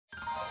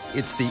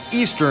It's the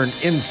Eastern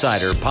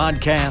Insider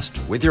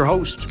Podcast with your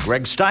hosts,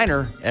 Greg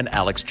Steiner and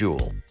Alex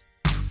Jewell.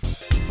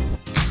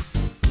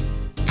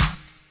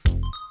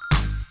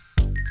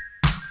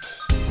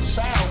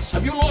 South,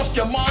 have you lost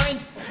your mind?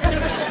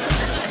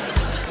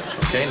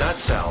 Okay, not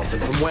South.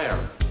 And from where?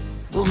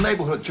 Little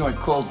neighborhood joint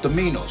called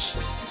Domino's.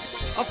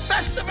 A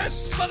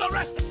Festivus for the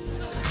rest of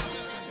us.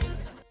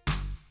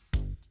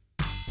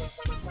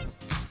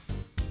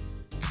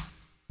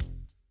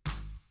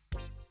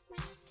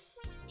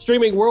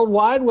 Streaming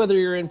worldwide, whether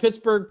you're in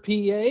Pittsburgh,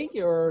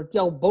 PA, or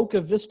Del Boca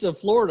Vista,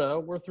 Florida,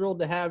 we're thrilled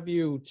to have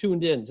you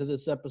tuned in to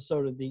this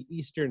episode of the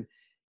Eastern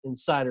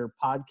Insider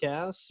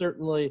Podcast.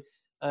 Certainly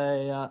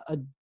a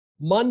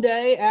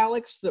Monday,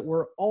 Alex, that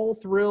we're all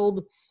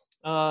thrilled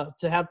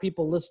to have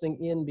people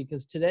listening in,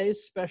 because today's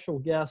special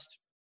guest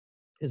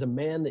is a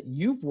man that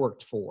you've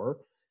worked for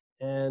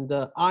and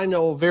I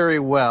know very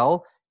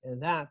well,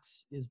 and that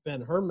is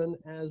Ben Herman,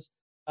 as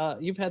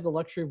you've had the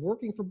luxury of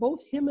working for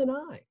both him and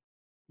I.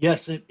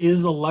 Yes, it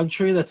is a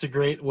luxury. That's a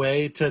great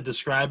way to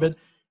describe it.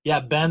 Yeah,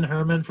 Ben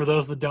Herman, for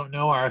those that don't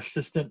know, our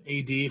assistant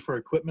AD for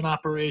equipment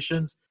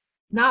operations,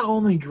 not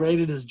only great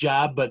at his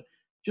job, but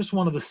just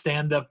one of the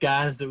stand-up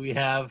guys that we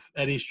have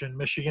at Eastern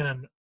Michigan.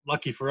 And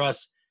lucky for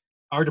us,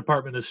 our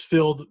department is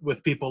filled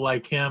with people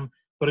like him.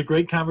 But a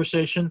great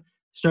conversation,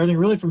 starting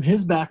really from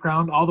his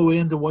background all the way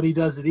into what he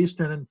does at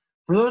Eastern. And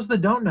for those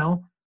that don't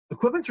know,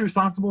 equipment's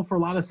responsible for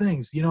a lot of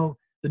things. You know,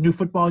 the new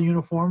football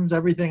uniforms,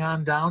 everything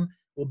on down.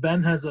 Well,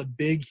 Ben has a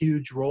big,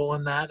 huge role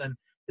in that, and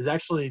has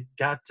actually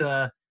got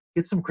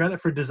some credit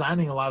for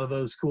designing a lot of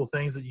those cool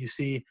things that you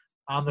see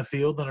on the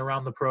field and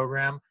around the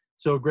program.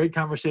 So a great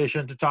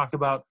conversation to talk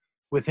about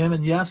with him.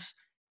 And yes,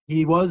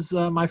 he was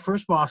my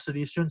first boss at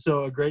Eastern,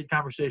 so a great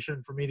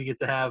conversation for me to get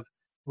to have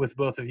with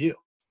both of you.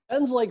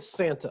 Ben's like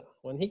Santa.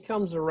 When he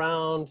comes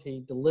around,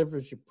 he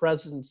delivers you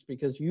presents,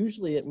 because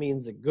usually it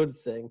means a good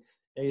thing.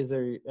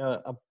 Either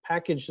a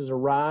package has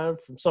arrived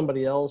from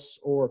somebody else,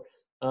 or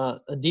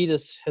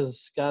Adidas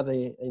has got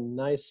a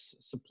nice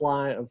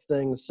supply of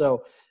things.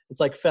 So it's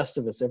like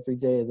Festivus every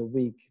day of the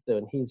week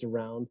when he's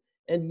around.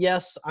 And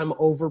yes, I'm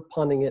over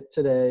punning it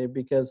today,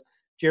 because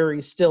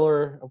Jerry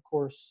Stiller, of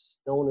course,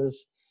 known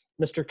as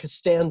Mr.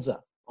 Costanza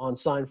on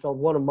Seinfeld,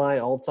 one of my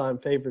all-time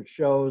favorite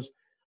shows,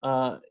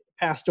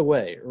 passed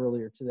away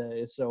earlier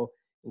today. So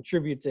in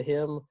tribute to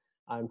him,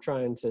 I'm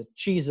trying to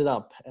cheese it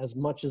up as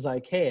much as I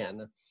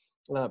can,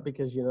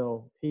 because, you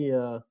know,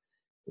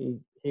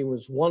 he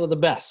was one of the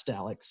best,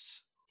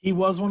 Alex. He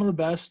was one of the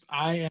best.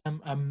 I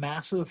am a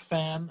massive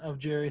fan of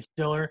Jerry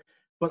Stiller,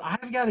 but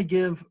I've got to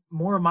give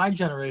more of my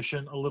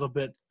generation a little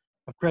bit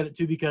of credit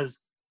too,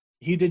 because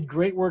he did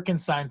great work in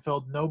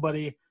Seinfeld.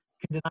 Nobody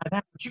can deny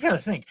that. But you got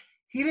to think,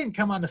 he didn't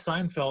come on to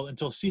Seinfeld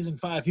until season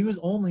 5. He was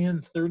only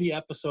in 30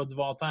 episodes of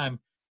all time.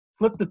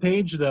 Flip the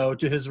page, though,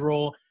 to his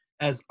role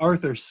as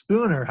Arthur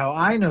Spooner, how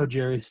I know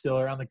Jerry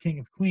Stiller on The King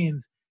of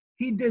Queens.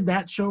 He did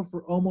that show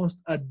for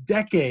almost a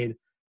decade,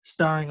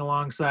 starring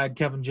alongside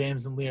Kevin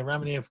James and Leah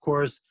Remini, of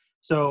course.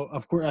 So,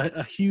 of course,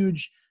 a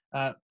huge,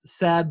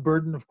 sad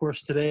burden, of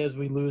course, today as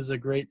we lose a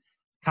great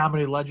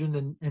comedy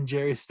legend in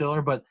Jerry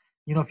Stiller. But,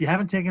 you know, if you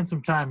haven't taken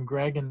some time,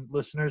 Greg and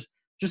listeners,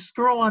 just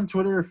scroll on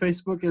Twitter or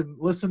Facebook and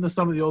listen to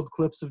some of the old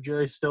clips of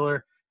Jerry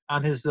Stiller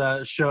on his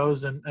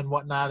shows and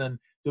whatnot, and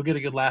you'll get a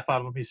good laugh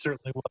out of him. He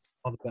certainly was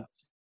one of the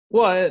best.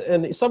 Well,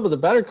 and some of the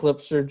better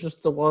clips are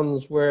just the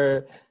ones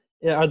where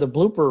are the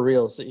blooper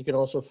reels that you can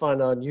also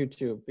find on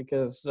YouTube,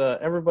 because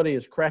everybody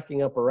is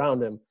cracking up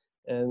around him,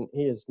 and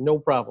he has no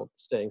problem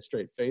staying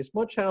straight-faced,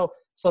 much how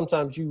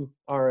sometimes you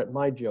are at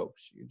my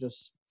jokes. You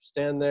just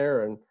stand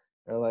there and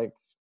are like,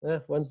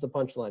 when's the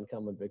punchline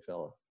coming, big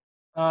fella?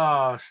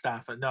 Oh,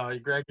 stop it. No,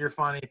 Greg, you're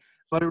funny.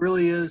 But it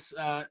really is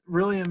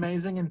really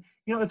amazing. And,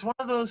 you know, it's one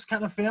of those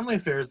kind of family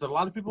affairs that a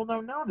lot of people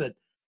don't know, that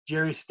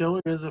Jerry Stiller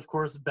is, of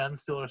course, Ben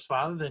Stiller's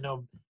father. They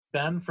know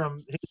Ben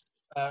from his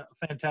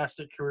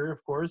fantastic career,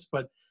 of course,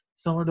 but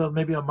similar to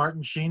maybe a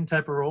Martin Sheen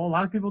type of role. A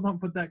lot of people don't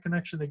put that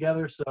connection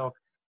together. So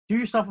do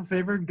yourself a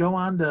favor, go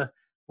on to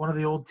one of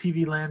the old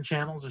TV Land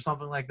channels or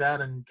something like that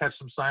and catch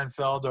some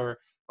Seinfeld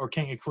or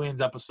King of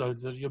Queens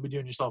episodes. You'll be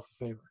doing yourself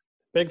a favor.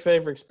 Big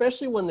favor,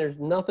 especially when there's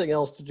nothing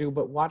else to do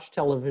but watch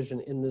television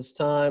in this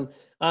time.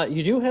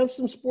 You do have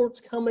some sports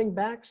coming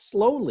back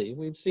slowly.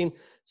 We've seen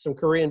some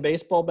Korean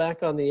baseball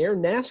back on the air.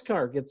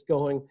 NASCAR gets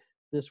going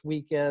this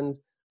weekend.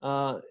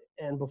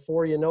 And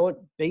before you know it,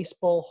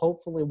 baseball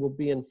hopefully will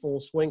be in full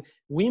swing.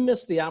 We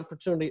missed the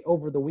opportunity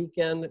over the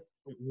weekend. It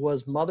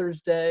was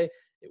Mother's Day.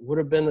 It would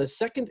have been the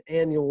second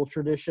annual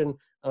tradition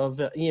of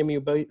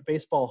EMU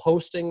baseball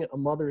hosting a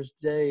Mother's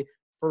Day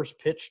first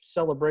pitched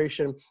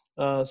celebration.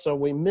 So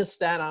we missed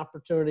that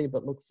opportunity,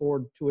 but look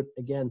forward to it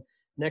again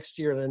next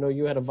year. And I know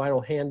you had a vital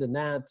hand in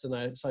that. And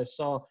I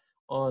saw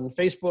on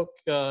Facebook,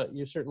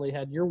 you certainly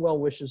had your well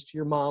wishes to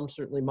your mom,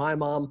 certainly my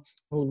mom,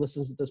 who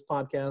listens to this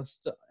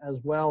podcast as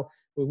well.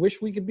 We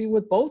wish we could be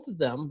with both of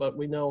them, but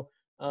we know,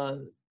 of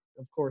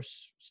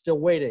course, still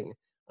waiting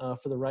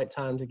for the right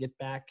time to get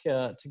back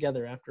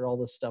together after all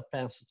this stuff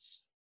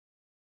passes.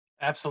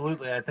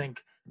 Absolutely. I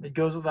think it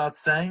goes without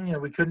saying,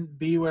 we couldn't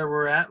be where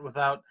we're at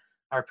without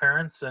our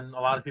parents. And a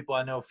lot of people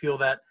I know feel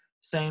that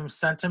same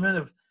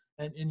sentiment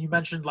and you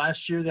mentioned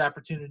last year the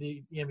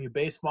opportunity EMU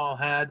baseball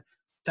had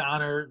to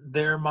honor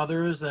their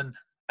mothers. And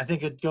I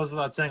think it goes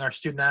without saying our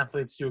student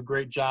athletes do a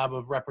great job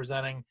of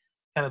representing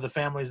kind of the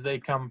families they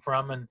come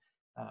from and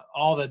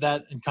all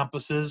that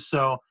encompasses.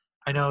 So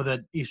I know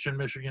that Eastern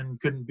Michigan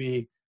couldn't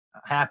be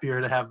happier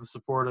to have the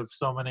support of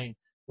so many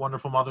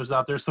wonderful mothers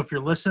out there. So if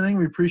you're listening,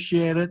 we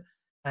appreciate it.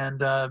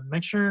 And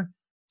make sure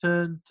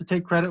to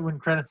take credit when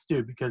credit's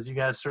due, because you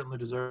guys certainly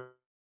deserve it.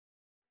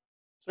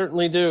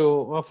 Certainly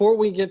do. Before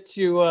we get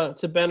to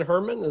Ben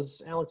Herman,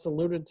 as Alex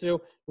alluded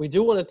to, we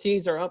do want to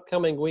tease our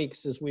upcoming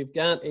weeks, as we've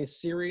got a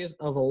series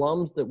of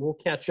alums that we'll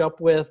catch up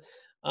with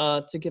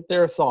to get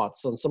their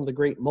thoughts on some of the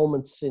great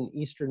moments in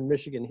Eastern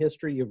Michigan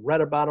history. You've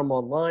read about them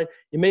online.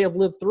 You may have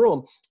lived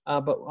through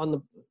them, but on the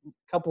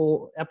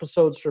couple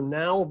episodes from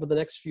now, over the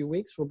next few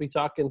weeks, we'll be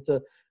talking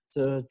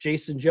to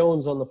Jason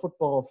Jones on the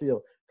football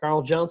field,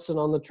 Carl Johnson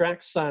on the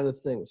track side of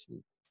things.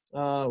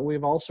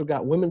 We've also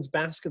got women's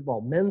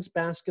basketball, men's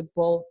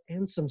basketball,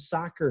 and some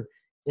soccer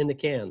in the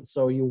can.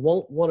 So you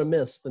won't want to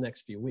miss the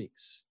next few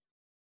weeks.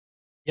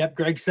 Yep,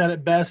 Greg said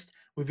it best.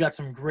 We've got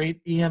some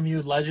great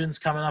EMU legends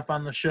coming up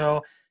on the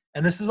show.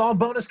 And this is all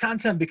bonus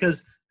content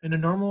because in a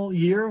normal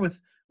year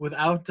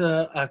without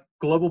a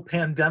global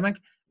pandemic,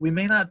 we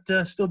may not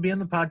still be in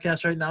the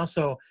podcast right now.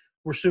 So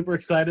we're super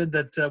excited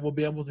that we'll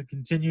be able to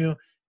continue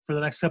for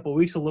the next couple of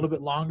weeks, a little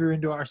bit longer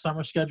into our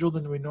summer schedule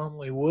than we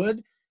normally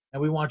would.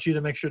 And we want you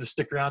to make sure to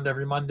stick around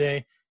every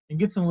Monday and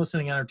get some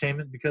listening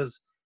entertainment because,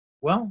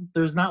 well,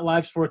 there's not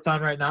live sports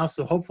on right now.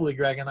 So hopefully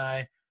Greg and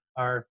I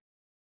are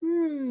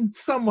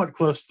somewhat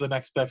close to the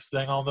next best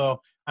thing,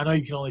 although I know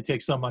you can only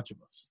take so much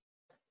of us.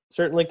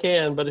 Certainly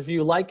can. But if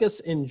you like us,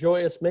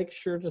 enjoy us, make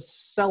sure to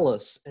sell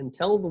us and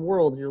tell the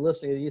world you're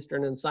listening to the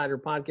Eastern Insider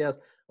podcast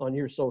on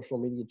your social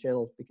media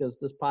channels, because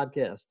this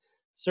podcast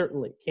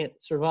certainly can't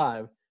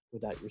survive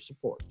without your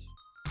support.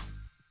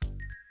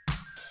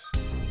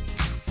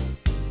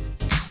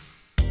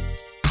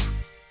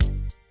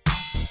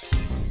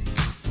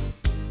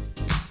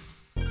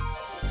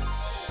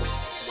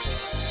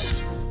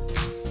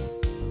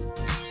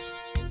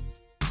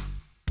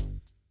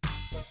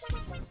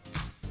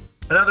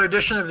 Another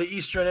edition of the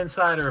Eastern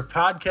Insider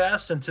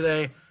podcast, and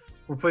today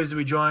we're pleased to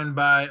be joined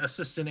by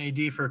Assistant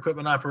AD for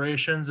Equipment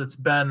Operations. It's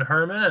Ben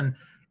Herman, and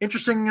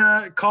interesting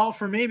call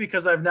for me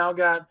because I've now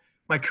got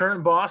my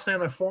current boss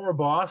and a former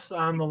boss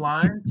on the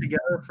line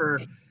together for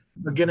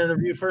a good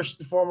interview. First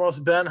and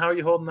foremost, Ben, how are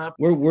you holding up?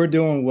 We're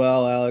doing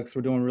well, Alex.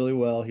 We're doing really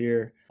well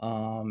here.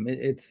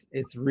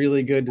 It's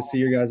really good to see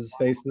your guys'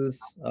 faces.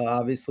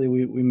 Obviously,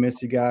 we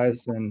miss you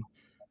guys, and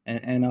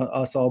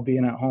us all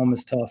being at home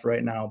is tough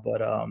right now.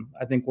 But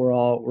I think we're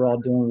all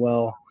doing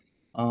well,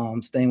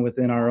 staying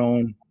within our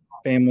own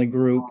family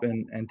group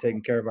and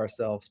taking care of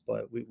ourselves.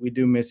 But we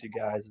do miss you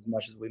guys as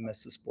much as we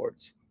miss the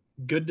sports.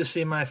 Good to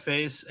see my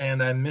face,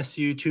 and I miss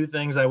you. Two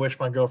things I wish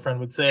my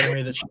girlfriend would say to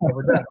me that she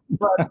never does.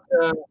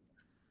 But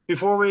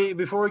before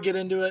we get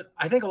into it,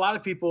 I think a lot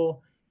of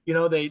people,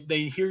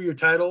 they hear your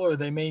title or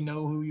they may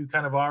know who you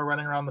kind of are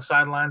running around the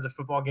sidelines of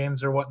football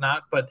games or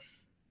whatnot. But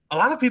a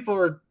lot of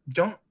people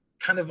don't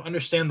kind of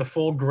understand the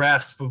full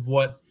grasp of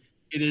what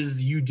it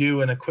is you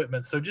do in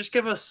equipment. So just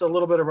give us a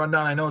little bit of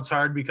rundown. I know it's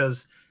hard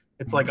because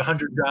it's like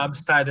 100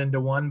 jobs tied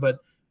into one, but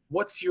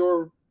what's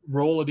your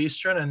role at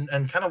Eastern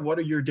and kind of what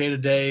are your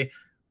day-to-day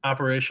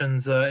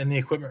operations in the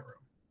equipment room?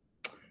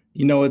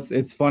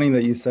 It's funny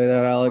that you say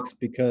that, Alex,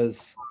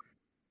 because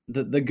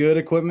the good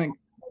equipment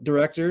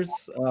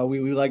directors, we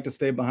like to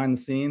stay behind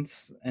the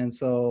scenes. And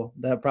so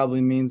that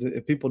probably means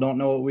if people don't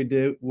know what we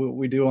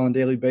do on a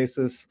daily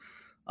basis,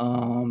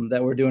 that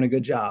we're doing a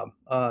good job.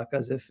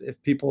 Because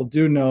if people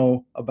do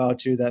know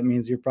about you, that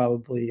means you're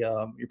probably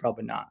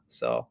not.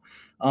 So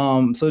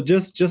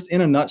just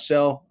in a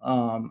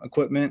nutshell,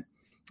 equipment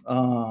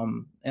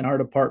in our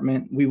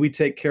department, we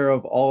take care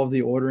of all of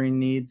the ordering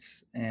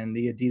needs and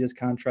the Adidas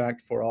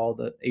contract for all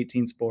the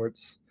 18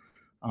 sports.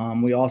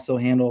 We also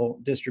handle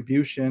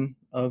distribution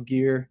of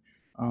gear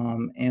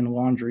and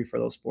laundry for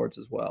those sports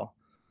as well.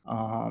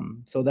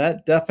 So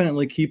that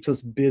definitely keeps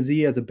us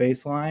busy as a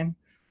baseline.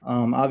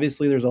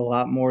 Obviously, there's a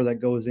lot more that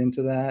goes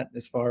into that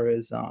as far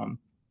as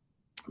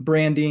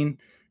branding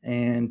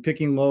and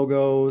picking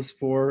logos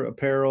for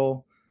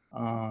apparel,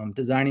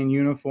 designing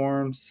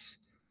uniforms.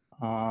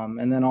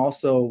 And then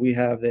also we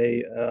have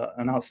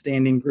an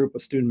outstanding group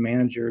of student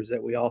managers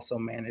that we also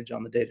manage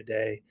on the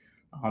day-to-day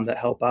that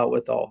help out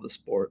with all of the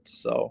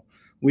sports. So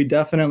we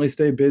definitely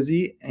stay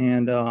busy,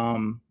 and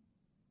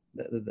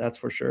that's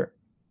for sure.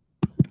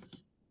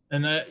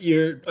 And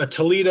you're a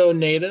Toledo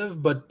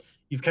native, but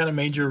you've kind of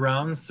made your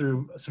rounds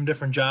through some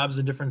different jobs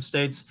in different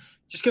states.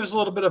 Just give us a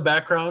little bit of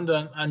background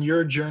on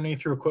your journey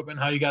through equipment,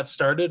 how you got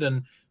started,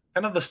 and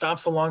kind of the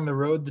stops along the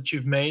road that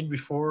you've made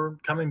before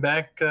coming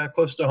back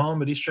close to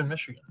home at Eastern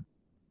Michigan.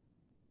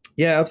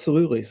 Yeah,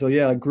 absolutely. So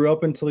I grew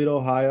up in Toledo,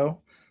 Ohio.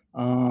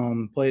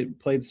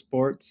 Played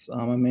sports.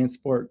 My main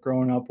sport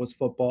growing up was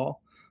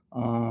football.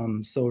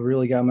 So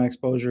really got my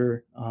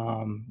exposure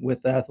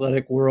with the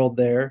athletic world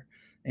there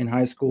in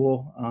high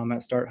school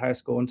at Start High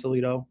School in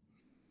Toledo.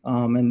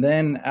 And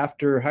then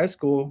after high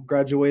school,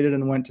 graduated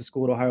and went to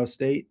school at Ohio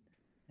State,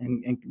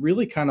 and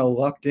really kind of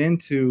lucked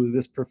into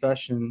this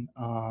profession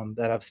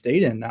that I've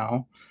stayed in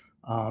now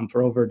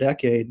for over a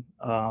decade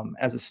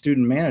as a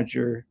student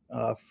manager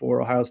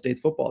for Ohio State's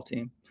football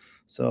team.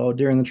 So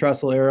during the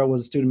Tressel era,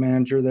 was a student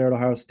manager there at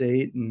Ohio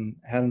State and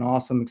had an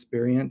awesome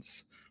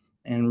experience,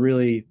 and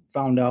really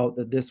found out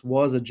that this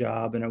was a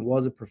job and it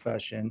was a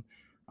profession,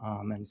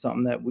 and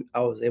something that I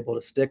was able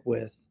to stick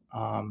with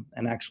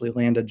and actually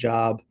land a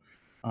job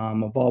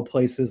of all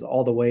places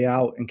all the way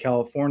out in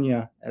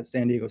California at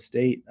San Diego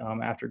State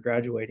after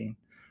graduating.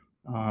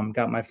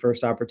 Got my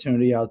first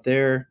opportunity out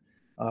there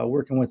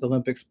working with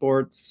Olympic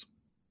sports.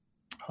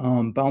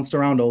 Bounced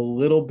around a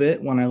little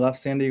bit when I left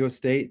San Diego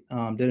State,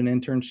 did an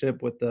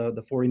internship with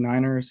the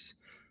 49ers,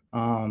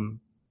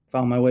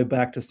 found my way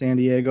back to San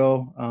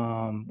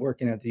Diego,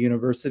 working at the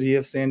University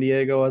of San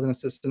Diego as an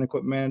assistant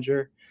equipment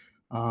manager.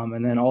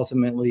 And then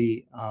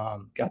ultimately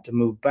got to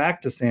move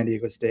back to San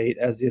Diego State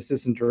as the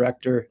assistant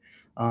director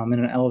in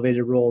an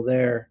elevated role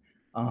there,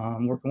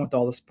 working with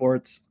all the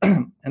sports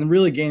and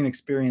really gaining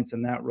experience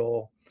in that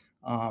role.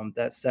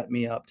 That set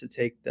me up to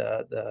take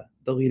the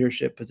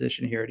leadership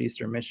position here at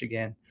Eastern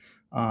Michigan,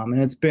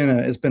 and it's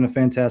been a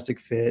fantastic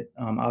fit.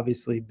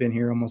 Obviously, been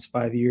here almost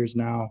 5 years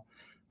now,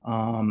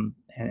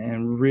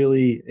 and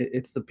really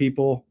it's the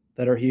people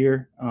that are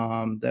here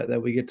that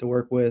we get to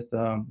work with,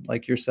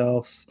 like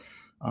yourselves.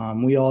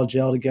 We all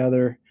gel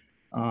together,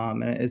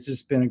 and it's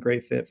just been a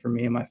great fit for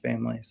me and my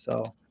family.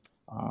 So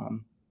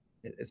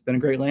it's been a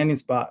great landing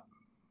spot.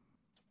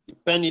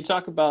 Ben, you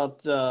talk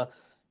about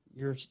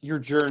your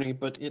journey,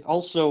 but it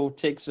also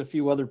takes a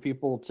few other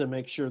people to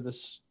make sure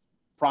this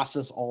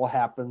process all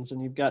happens.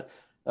 And you've got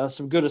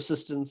some good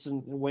assistants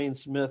in Wayne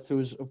Smith,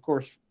 who's of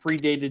course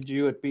predated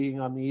you at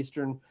being on the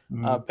Eastern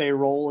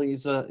payroll.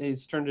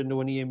 He's turned into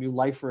an EMU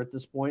lifer at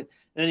this point.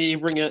 And then you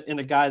bring in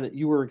a guy that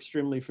you were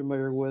extremely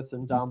familiar with,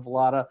 and Dom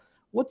Vallata.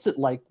 What's it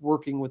like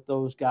working with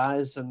those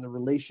guys and the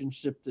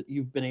relationship that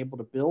you've been able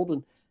to build,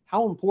 and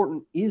how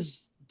important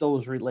is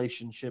those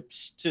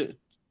relationships to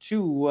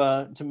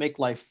make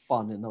life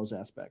fun in those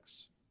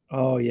aspects?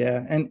 Oh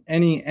yeah, and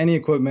any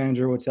equipment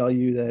manager will tell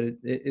you that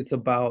it's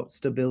about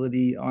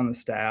stability on the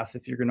staff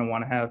if you're going to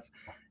want to have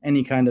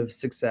any kind of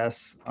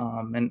success.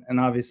 And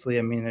obviously,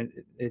 I mean,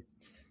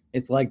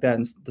 it's like that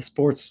in the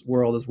sports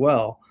world as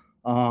well.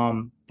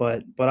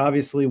 But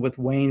obviously, with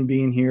Wayne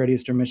being here at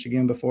Eastern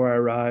Michigan before I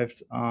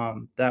arrived,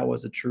 that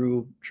was a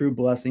true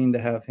blessing to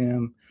have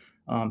him.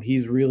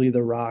 He's really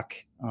the rock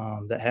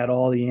that had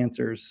all the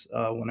answers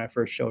when I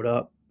first showed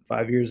up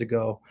 5 years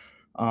ago.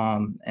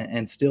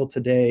 And still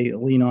today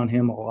lean on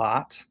him a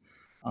lot,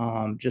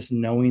 just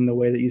knowing the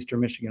way that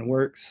Eastern Michigan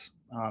works,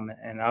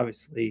 and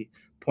obviously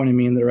pointing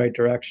me in the right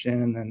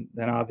direction, and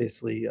then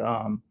obviously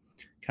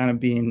kind of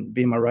being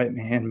my right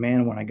hand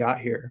man when I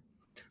got here,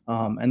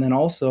 and then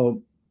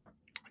also,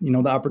 you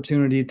know, the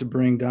opportunity to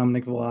bring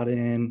Dominic Vallata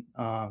in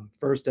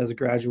first as a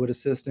graduate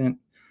assistant,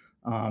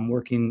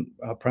 working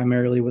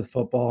primarily with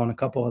football and a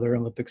couple other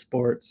Olympic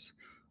sports,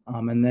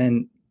 and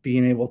then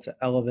being able to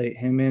elevate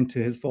him into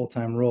his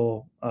full-time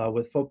role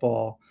with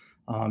football.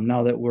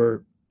 Now that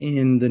we're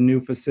in the new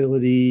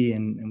facility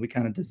and we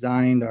kind of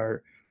designed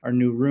our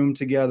new room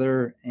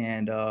together,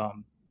 and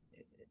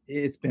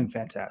it's been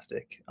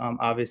fantastic.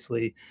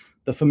 Obviously,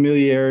 the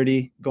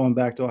familiarity going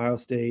back to Ohio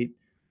State,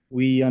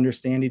 we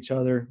understand each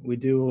other. We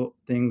do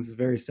things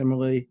very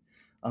similarly,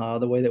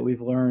 the way that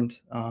we've learned.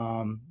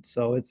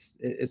 So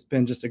it's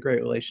been just a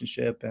great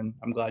relationship, and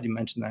I'm glad you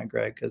mentioned that,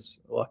 Greg, because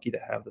lucky to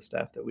have the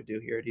staff that we do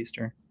here at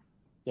Eastern.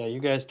 Yeah,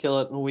 you guys kill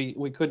it, and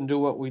we couldn't do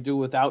what we do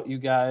without you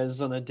guys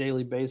on a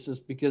daily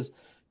basis, because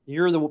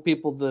you're the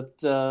people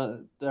that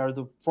are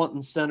the front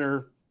and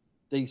center.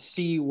 They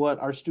see what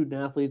our student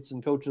athletes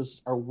and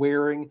coaches are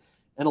wearing,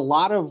 and a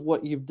lot of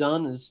what you've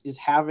done is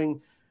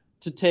having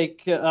to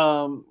take.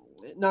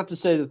 Not to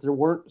say that there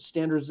weren't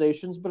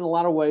standardizations, but in a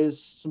lot of ways,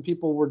 some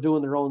people were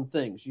doing their own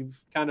things. You've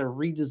kind of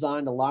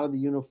redesigned a lot of the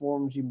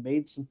uniforms. You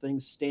made some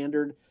things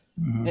standard,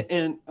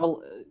 and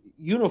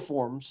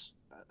uniforms.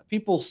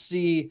 People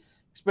see,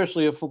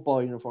 especially a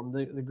football uniform,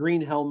 the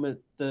green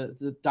helmet,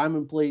 the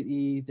diamond plate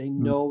E. They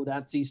know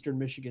that's Eastern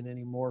Michigan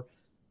anymore,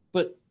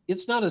 but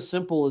it's not as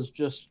simple as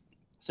just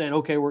saying,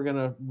 okay, we're going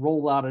to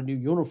roll out a new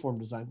uniform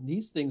design.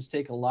 These things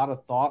take a lot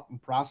of thought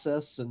and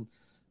process, and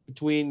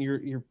between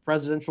your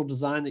presidential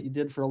design that you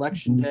did for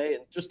election day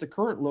and just the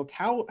current look,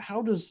 how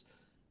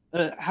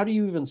do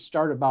you even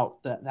start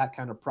about that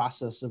kind of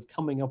process of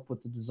coming up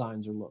with the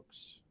designs or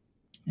looks?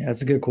 Yeah,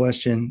 that's a good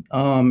question.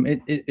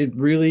 It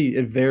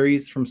really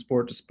varies from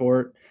sport to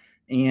sport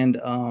and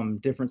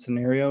different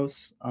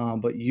scenarios.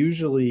 But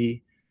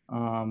usually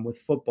with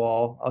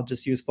football, I'll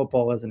just use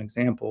football as an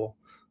example.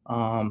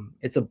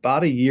 It's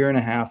about a year and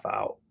a half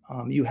out.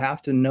 You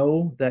have to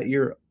know that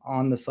you're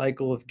on the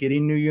cycle of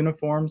getting new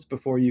uniforms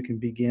before you can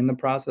begin the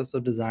process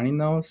of designing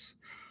those.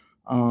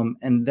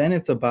 And then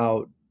it's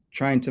about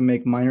trying to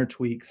make minor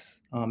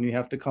tweaks. You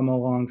have to come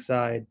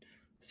alongside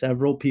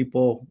several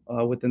people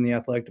within the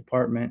athletic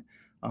department.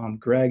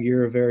 Greg,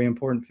 you're a very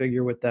important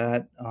figure with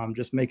that.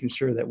 Just making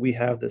sure that we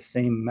have the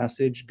same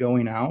message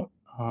going out.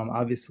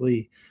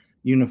 Obviously,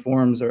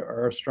 uniforms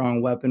are a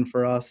strong weapon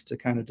for us to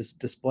kind of just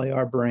display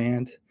our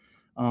brand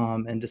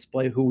and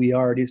display who we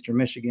are at Eastern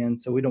Michigan.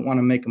 So we don't want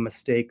to make a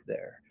mistake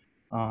there.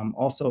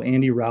 Also,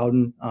 Andy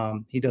Rowden,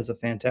 he does a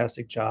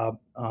fantastic job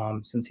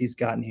since he's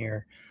gotten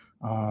here.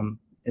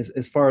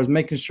 As far as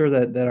making sure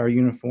that our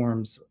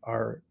uniforms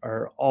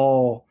are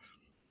all,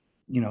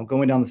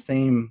 going down the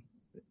same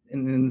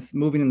and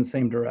moving in the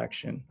same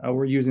direction.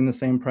 We're using the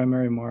same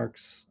primary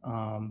marks.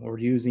 We're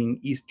using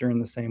Eastern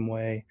the same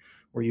way.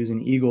 We're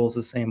using Eagles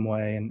the same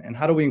way. And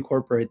how do we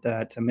incorporate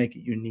that to make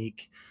it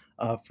unique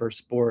for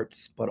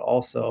sports, but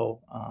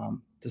also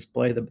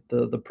display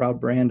the proud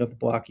brand of the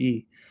Block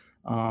E?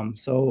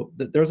 So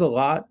there's a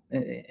lot.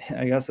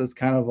 I guess it's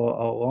kind of a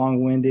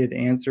long-winded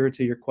answer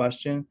to your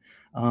question.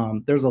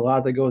 There's a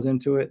lot that goes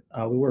into it.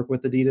 We work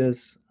with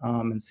Adidas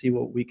and see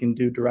what we can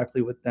do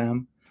directly with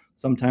them.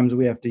 Sometimes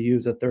we have to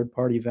use a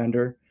third-party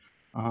vendor.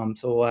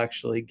 So we'll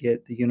actually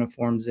get the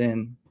uniforms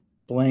in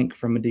blank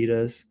from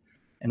Adidas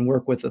and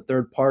work with a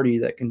third party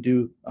that can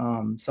do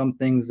some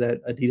things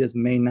that Adidas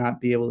may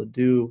not be able to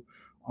do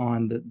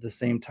on the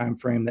same time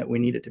frame that we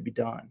need it to be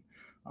done.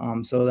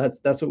 So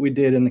that's what we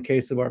did in the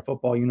case of our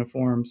football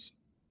uniforms.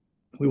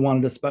 We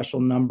wanted a special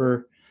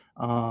number,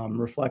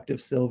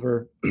 reflective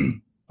silver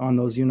on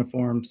those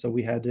uniforms. So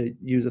we had to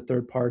use a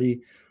third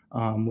party,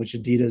 which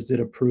Adidas did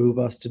approve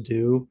us to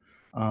do.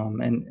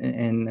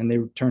 And they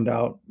turned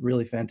out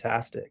really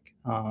fantastic.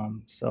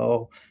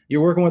 So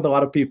you're working with a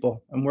lot of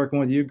people. I'm working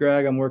with you,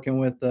 Greg. I'm working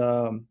with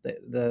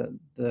the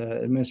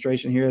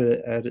administration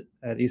here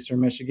at Eastern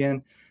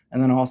Michigan,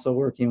 and then also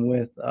working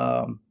with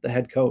the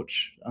head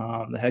coach.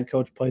 The head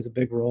coach plays a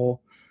big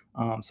role.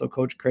 So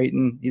Coach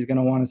Creighton, he's going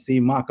to want to see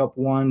mock-up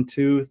 1,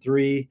 2,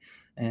 3,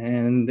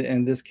 and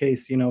in this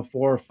case, 4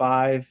 or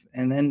 5.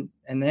 And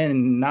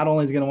then not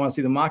only is he going to want to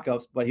see the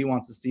mock-ups, but he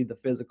wants to see the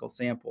physical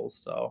samples.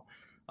 So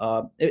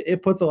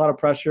it puts a lot of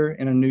pressure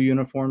in a new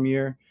uniform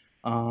year,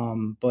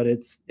 but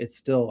it's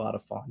still a lot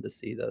of fun to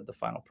see the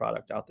final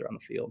product out there on the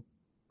field.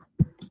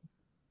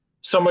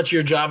 So much of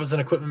your job as an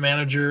equipment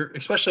manager,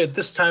 especially at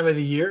this time of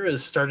the year,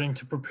 is starting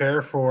to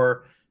prepare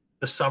for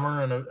the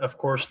summer and, of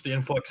course, the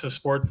influx of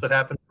sports that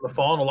happen in the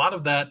fall. And a lot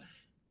of that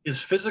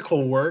is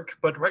physical work,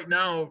 but right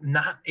now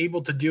not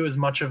able to do as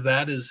much of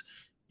that as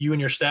you and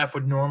your staff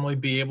would normally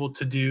be able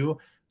to do.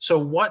 So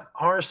what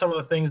are some of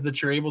the things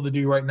that you're able to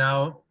do right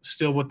now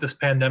still with this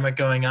pandemic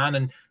going on?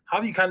 And how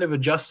have you kind of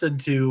adjusted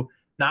to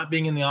not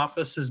being in the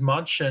office as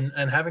much and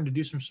having to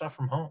do some stuff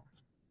from home?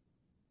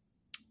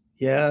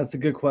 Yeah, that's a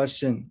good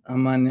question.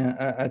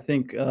 I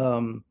think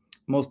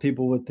most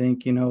people would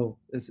think,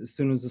 as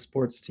soon as the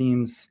sports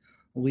teams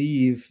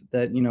leave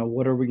that,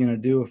 what are we going to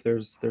do if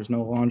there's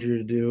no laundry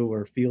to do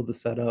or field to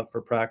set up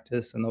for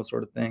practice and those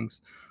sort of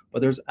things.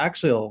 But there's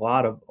actually a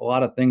lot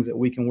of things that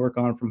we can work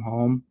on from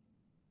home.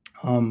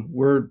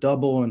 We're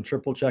double and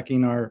triple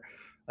checking our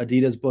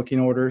Adidas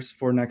booking orders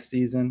for next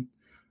season.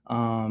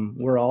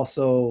 We're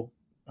also,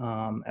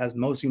 as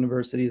most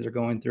universities are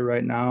going through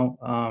right now,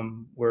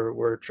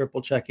 we're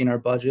triple checking our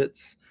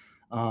budgets.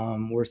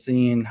 We're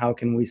seeing how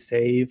can we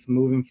save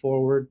moving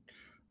forward.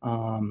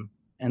 And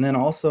then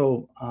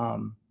also,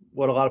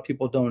 what a lot of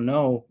people don't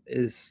know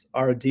is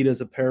our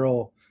Adidas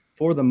apparel,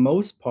 for the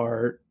most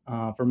part,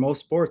 for most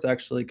sports,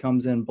 actually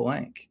comes in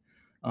blank.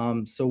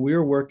 So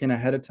we're working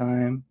ahead of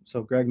time.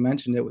 So Greg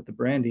mentioned it with the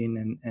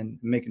branding and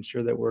making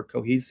sure that we're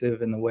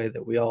cohesive in the way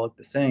that we all look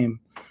the same.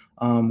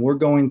 We're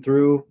going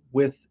through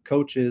with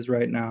coaches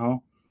right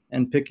now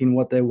and picking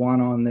what they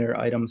want on their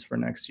items for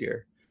next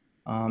year.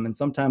 And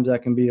sometimes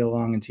that can be a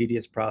long and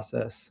tedious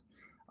process.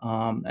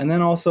 And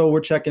then also we're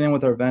checking in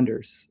with our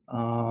vendors.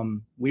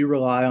 We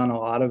rely on a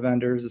lot of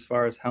vendors as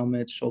far as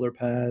helmets, shoulder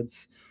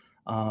pads,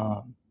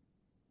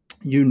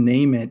 you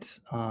name it,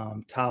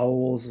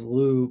 towels,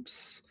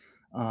 loops,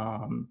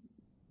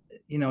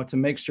 to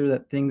make sure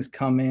that things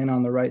come in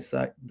on the right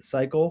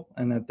cycle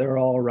and that they're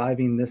all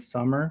arriving this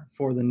summer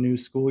for the new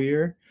school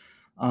year.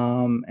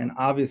 And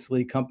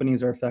obviously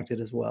companies are affected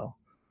as well.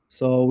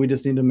 So we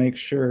just need to make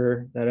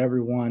sure that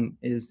everyone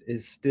is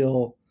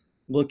still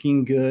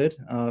looking good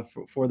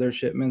for their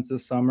shipments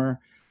this summer.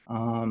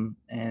 And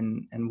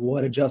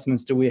what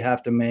adjustments do we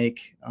have to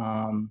make,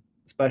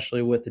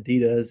 especially with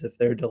Adidas if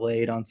they're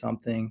delayed on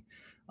something,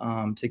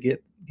 to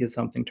get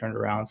something turned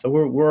around. So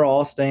we're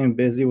all staying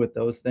busy with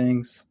those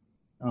things.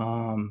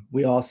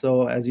 We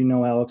also, as you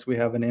know, Alex, we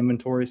have an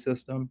inventory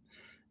system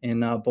in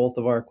both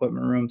of our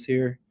equipment rooms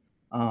here.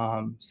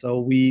 So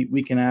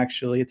we can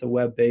actually, it's a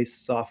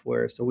web-based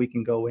software, so we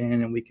can go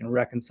in and we can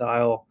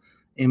reconcile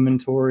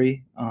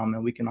inventory,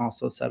 and we can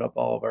also set up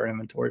all of our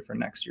inventory for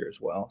next year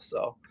as well.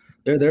 So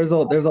there's a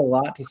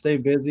lot to stay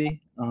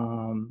busy.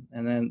 And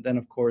then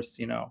of course,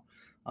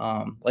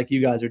 like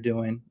you guys are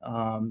doing,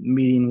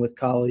 meeting with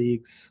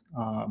colleagues,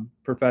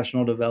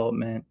 professional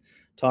development,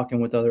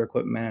 talking with other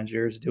equipment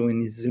managers, doing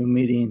these Zoom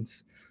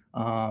meetings.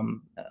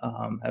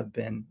 have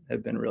been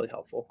really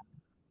helpful.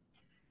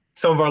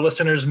 Some of our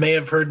listeners may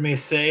have heard me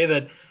say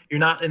that you're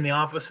not in the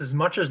office as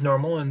much as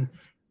normal, and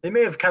they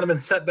may have kind of been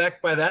set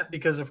back by that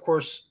because, of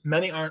course,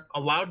 many aren't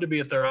allowed to be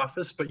at their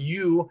office, but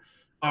you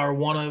are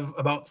one of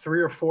about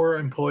 3 or 4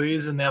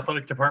 employees in the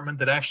athletic department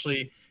that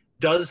actually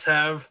does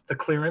have the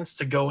clearance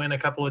to go in a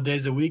couple of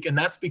days a week. And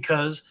that's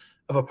because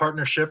of a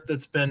partnership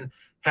that's been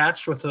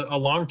hatched with a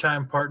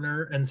longtime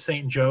partner in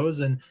St. Joe's.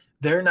 And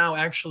they're now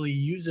actually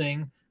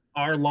using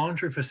our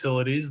laundry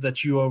facilities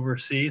that you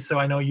oversee. So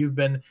I know you've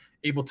been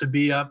able to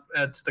be up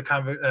at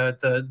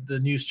the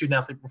new Student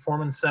Athlete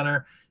Performance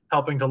Center,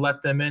 helping to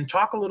let them in.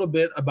 Talk a little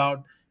bit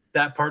about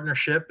that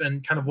partnership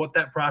and kind of what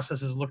that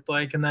process has looked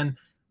like, and then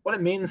what it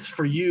means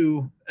for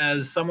you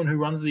as someone who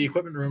runs the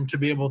equipment room to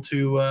be able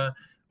to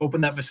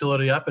open that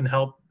facility up and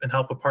help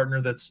a partner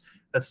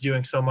that's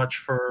doing so much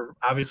for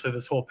obviously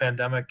this whole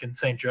pandemic in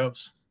St.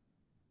 Joe's.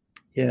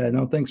 Yeah,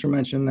 no, thanks for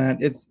mentioning that.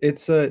 It's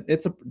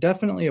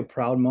definitely a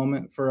proud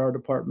moment for our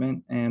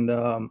department and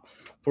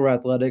for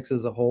athletics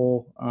as a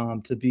whole,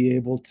 to be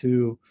able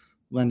to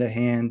lend a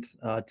hand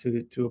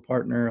to a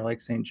partner like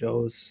St.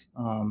 Joe's,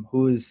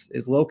 who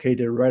is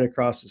located right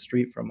across the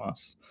street from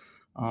us.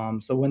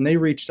 So when they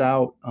reached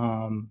out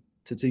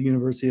to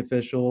university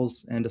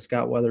officials and to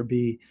Scott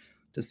Weatherby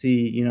to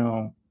see,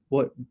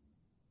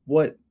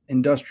 what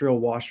industrial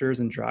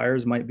washers and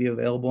dryers might be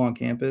available on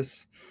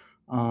campus,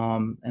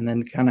 and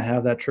then kind of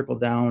have that trickle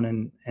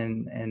down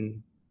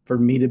and for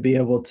me to be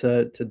able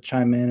to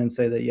chime in and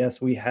say that,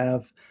 yes, we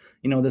have,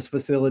 this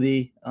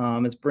facility,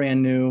 it's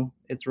brand new,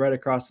 it's right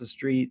across the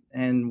street,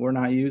 and we're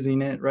not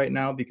using it right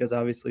now because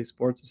obviously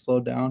sports have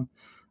slowed down.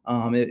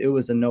 It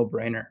was a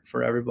no-brainer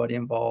for everybody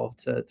involved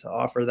to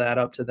offer that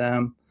up to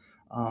them,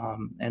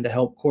 and to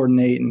help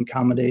coordinate and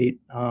accommodate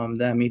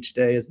them each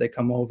day as they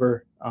come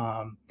over.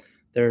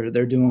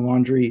 They're doing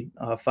laundry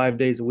 5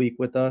 days a week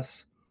with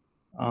us,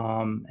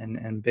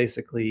 and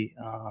basically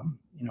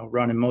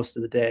running most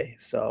of the day.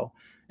 So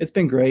it's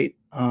been great.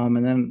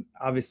 And then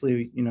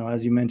obviously,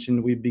 as you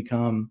mentioned, we've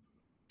become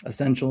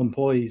essential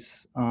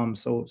employees.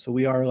 So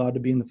we are allowed to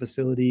be in the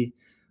facility,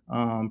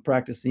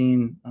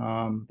 practicing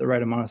the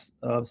right amount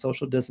of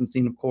social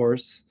distancing, of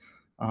course,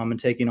 and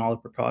taking all the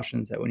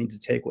precautions that we need to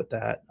take with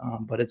that.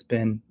 But it's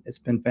been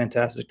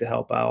fantastic to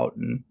help out.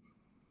 And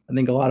I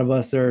think a lot of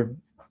us are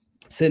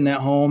sitting at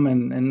home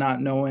and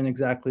not knowing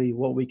exactly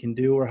what we can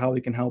do or how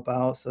we can help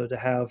out. So to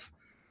have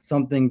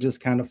something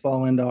just kind of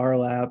fall into our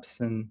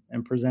laps and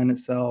present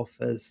itself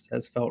has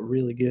felt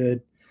really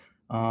good.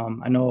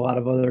 I know a lot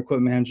of other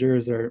equipment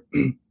managers are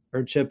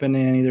chipping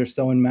in, either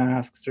sewing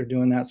masks or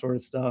doing that sort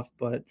of stuff.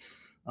 But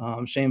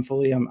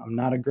shamefully, I'm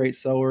not a great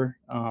sewer.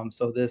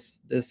 So this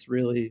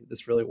really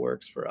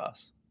works for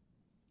us.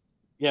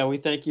 Yeah, we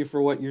thank you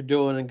for what you're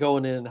doing and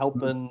going in and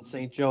helping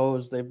St.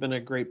 Joe's. They've been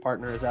a great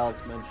partner, as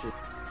Alex mentioned.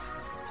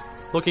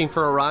 Looking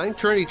for a ride?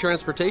 Trinity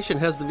Transportation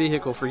has the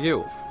vehicle for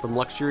you. From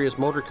luxurious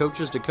motor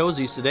coaches to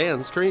cozy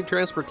sedans, Trinity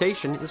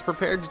Transportation is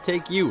prepared to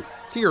take you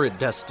to your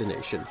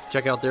destination.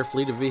 Check out their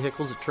fleet of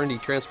vehicles at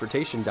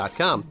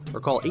trinitytransportation.com or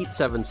call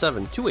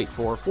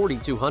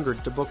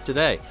 877-284-4200 to book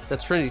today.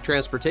 That's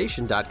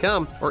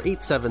trinitytransportation.com or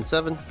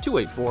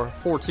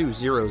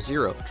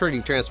 877-284-4200.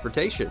 Trinity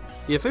Transportation,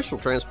 the official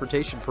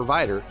transportation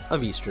provider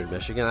of Eastern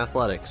Michigan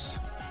Athletics.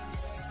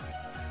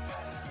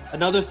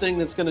 Another thing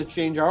that's going to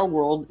change our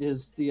world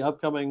is the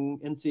upcoming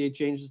NCAA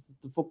changes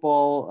that the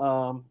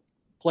football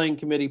playing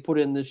committee put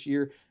in this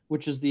year,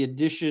 which is the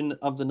addition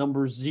of the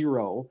number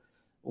 0.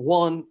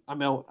 One,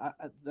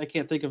 I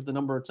can't think of the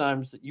number of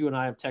times that you and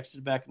I have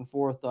texted back and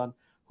forth on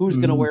who's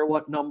going to wear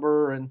what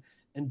number and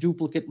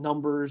duplicate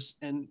numbers.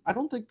 And I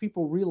don't think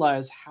people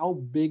realize how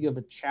big of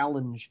a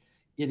challenge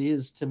it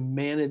is to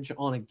manage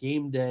on a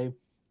game day,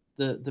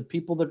 the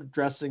people that are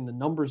dressing, the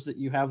numbers that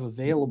you have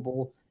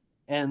available,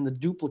 and the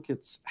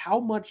duplicates. How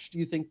much do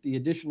you think the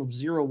addition of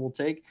 0 will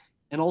take?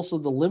 And also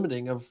the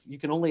limiting of you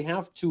can only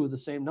have 2 of the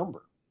same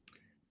number.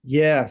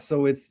 Yeah.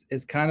 So it's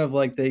kind of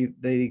like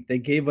they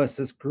gave us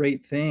this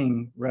great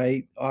thing,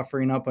 right?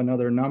 Offering up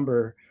another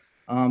number.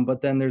 But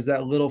then there's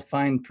that little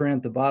fine print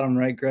at the bottom,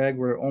 right, Greg,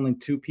 where only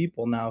 2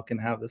 people now can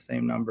have the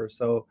same number.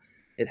 So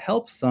it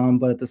helps some,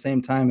 but at the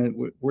same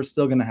time, we're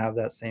still going to have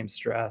that same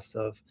stress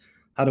of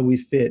how do we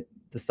fit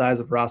the size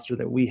of roster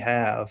that we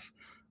have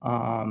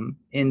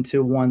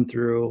into 1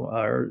 through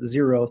or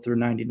 0 through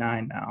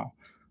 99 now.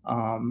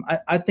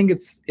 I think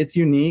it's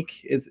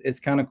unique. It's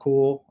kind of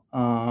cool.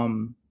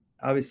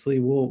 Obviously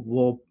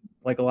we'll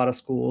like a lot of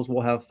schools,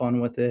 we'll have fun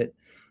with it.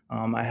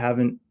 I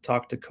haven't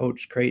talked to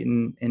Coach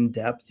Creighton in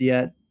depth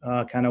yet,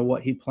 kind of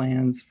what he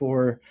plans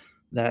for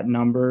that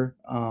number.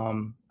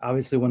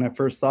 Obviously when I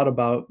first thought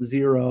about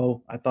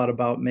 0, I thought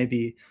about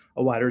maybe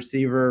a wide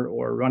receiver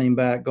or running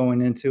back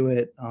going into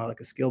it, like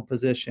a skill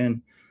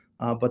position.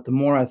 But the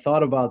more I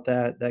thought about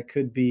that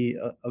could be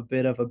a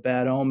bit of a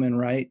bad omen,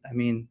 right? I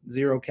mean,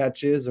 0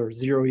 catches or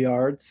 0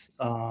 yards.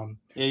 Yeah,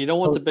 you don't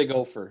want the big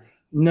offer.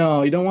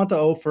 No, you don't want the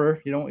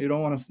offer. You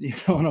don't want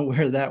to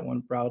wear that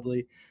one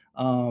proudly.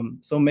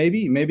 So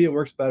maybe it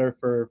works better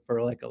for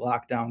like a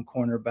lockdown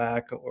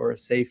cornerback or a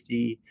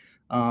safety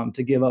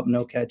to give up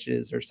no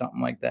catches or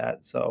something like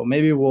that. So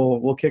maybe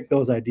we'll kick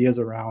those ideas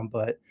around,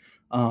 but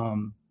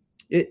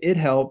it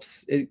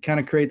helps. It kind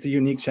of creates a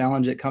unique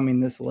challenge at coming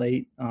this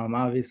late.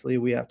 Obviously,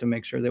 we have to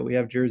make sure that we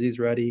have jerseys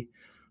ready.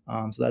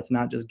 So that's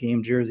not just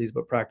game jerseys,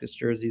 but practice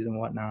jerseys and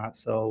whatnot.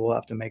 So we'll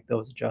have to make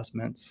those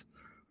adjustments.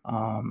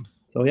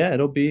 So yeah,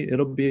 it'll be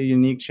a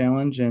unique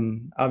challenge,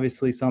 and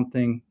obviously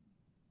something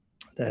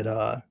that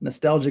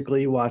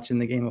nostalgically watching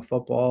the game of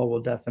football will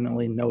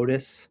definitely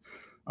notice.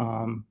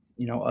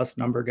 Us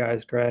number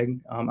guys, Greg,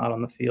 out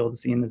on the field,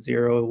 seeing the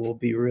zero will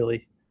be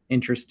really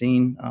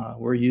interesting.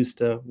 We're used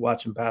to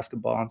watching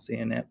basketball and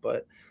seeing it,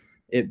 but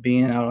it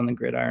being out on the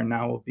gridiron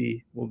now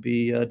will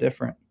be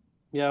different.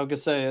 Yeah, I was gonna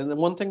say, and the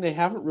one thing they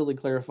haven't really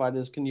clarified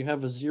is, can you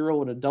have a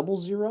 0 and a double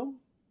 0?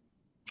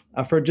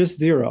 For just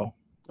 0.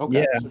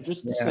 Okay, Yeah, so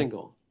just a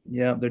single.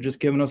 Yeah, they're just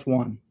giving us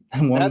one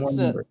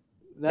number.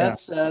 That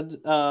said,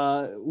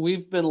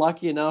 we've been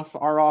lucky enough,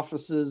 our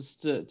offices,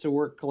 to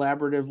work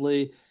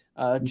collaboratively.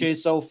 Jay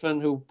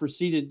Sofin, who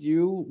preceded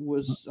you,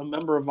 was a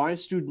member of my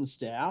student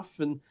staff,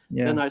 and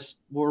then I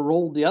were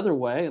rolled the other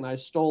way, and I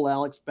stole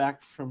Alex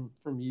back from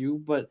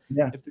you. But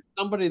if there's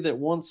somebody that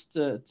wants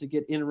to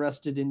get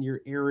interested in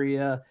your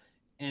area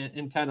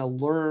and kind of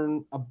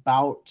learn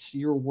about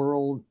your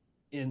world,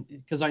 and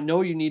because I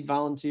know you need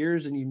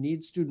volunteers and you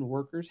need student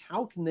workers,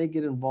 how can they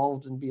get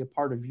involved and be a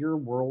part of your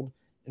world?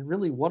 And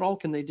really, what all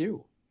can they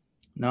do?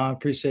 No, I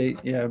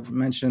appreciate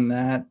mentioning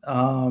that.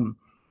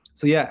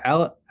 So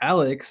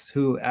Alex,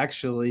 who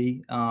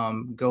actually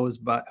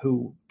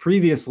who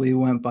previously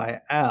went by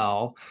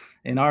Al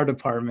in our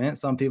department.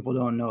 Some people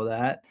don't know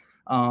that,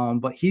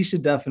 but he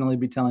should definitely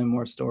be telling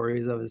more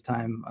stories of his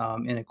time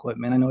in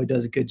equipment. I know he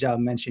does a good job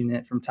mentioning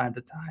it from time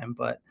to time,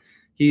 but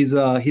he's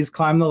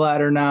climbed the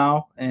ladder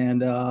now,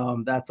 and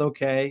that's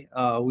okay.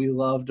 We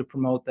love to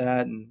promote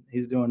that, and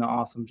he's doing an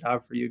awesome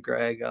job for you,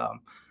 Greg.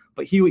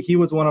 But he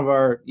was one of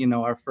our,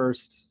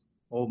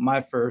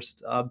 my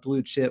first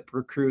blue chip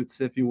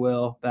recruits, if you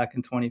will, back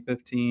in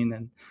 2015.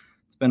 And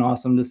it's been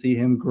awesome to see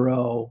him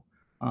grow.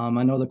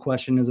 I know the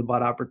question is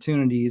about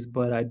opportunities,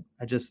 but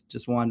I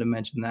just wanted to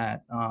mention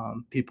that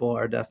people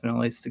are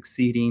definitely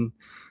succeeding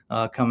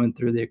coming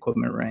through the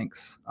equipment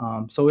ranks.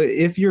 So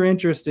if you're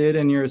interested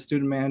and you're a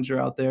student manager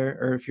out there,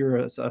 or if you're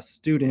a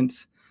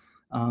student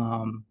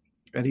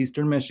at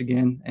Eastern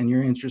Michigan and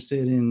you're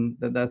interested in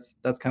that's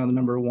kind of the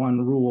number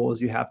one rule,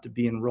 is you have to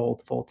be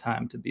enrolled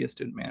full-time to be a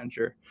student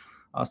manager.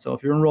 So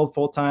if you're enrolled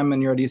full-time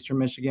and you're at Eastern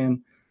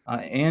Michigan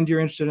and you're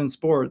interested in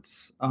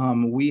sports,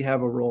 we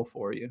have a role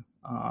for you.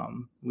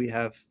 We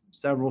have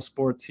several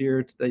sports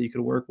here that you could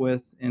work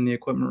with in the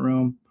equipment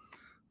room.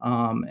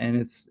 And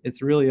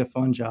it's really a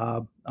fun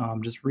job.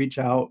 Just reach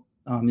out.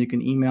 You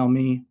can email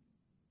me.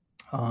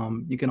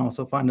 You can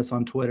also find us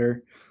on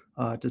Twitter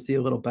to see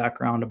a little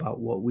background about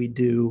what we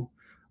do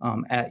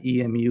at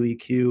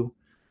EMUEQ.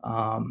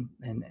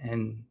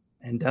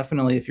 And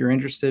definitely, if you're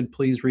interested,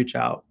 please reach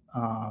out.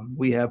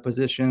 We have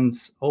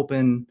positions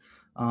open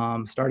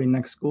starting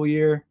next school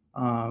year.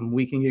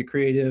 We can get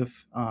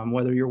creative,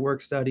 whether you're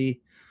work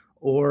study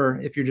or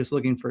if you're just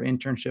looking for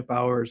internship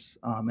hours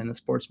in the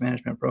sports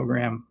management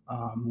program.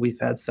 We've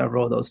had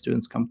several of those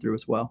students come through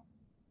as well.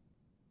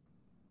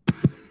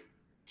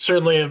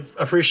 Certainly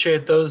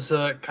appreciate those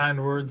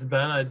kind words,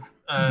 Ben.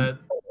 I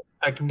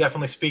can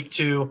definitely speak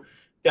to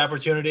the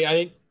opportunity.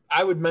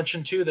 I would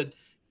mention too that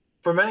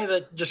for many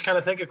that just kind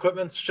of think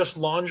equipment's just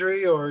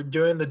laundry or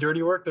doing the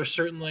dirty work, there's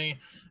certainly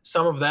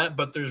some of that,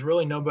 but there's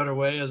really no better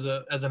way as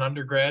an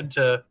undergrad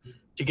to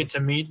get to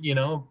meet,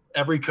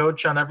 every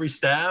coach on every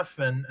staff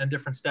and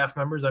different staff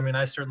members. I mean,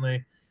 I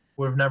certainly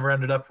would have never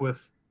ended up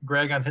with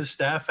Greg on his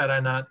staff had I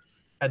not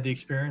had the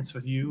experience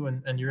with you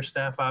and your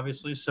staff,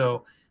 obviously.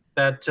 So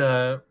that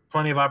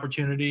plenty of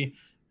opportunity,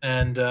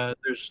 and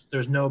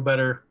there's no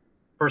better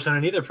person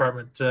in either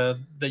department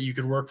that you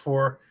could work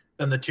for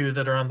than the two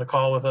that are on the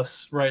call with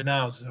us right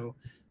now. So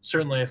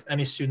certainly, if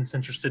any students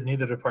interested in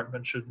either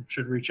department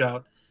should reach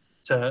out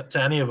to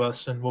any of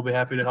us, and we'll be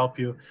happy to help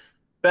you.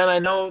 Ben, I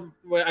know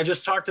I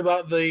just talked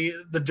about the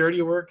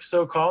dirty work,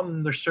 so-called,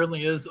 and there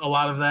certainly is a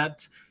lot of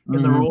that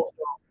in the role.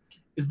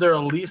 Is there a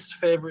least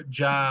favorite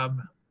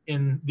job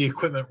in the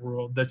equipment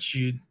world that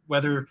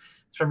whether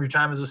it's from your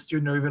time as a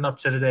student or even up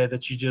to today,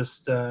 that you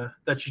just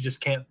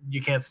can't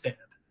stand?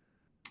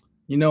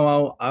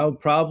 I'll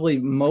probably,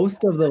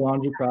 most of the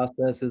laundry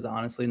process is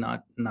honestly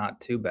not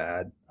too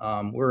bad.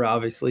 We're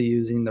obviously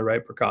using the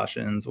right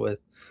precautions with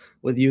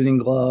using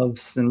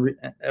gloves and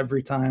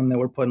every time that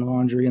we're putting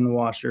laundry in the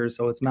washer.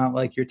 So it's not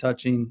like you're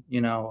touching,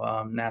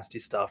 nasty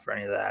stuff or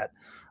any of that.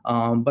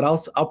 But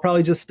I'll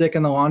probably just stick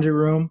in the laundry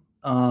room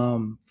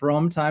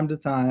from time to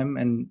time.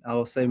 And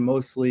I'll say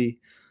mostly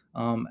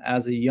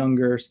as a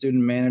younger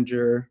student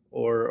manager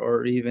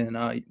or even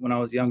when I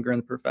was younger in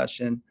the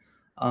profession,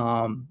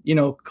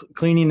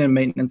 cleaning and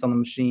maintenance on the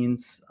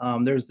machines.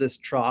 There's this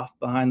trough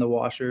behind the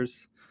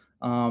washers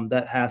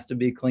that has to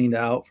be cleaned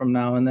out from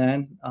now and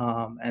then.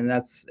 And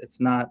it's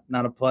not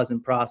a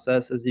pleasant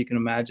process, as you can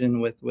imagine,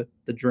 with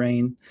the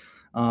drain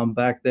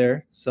back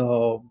there.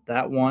 So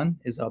that one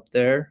is up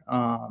there.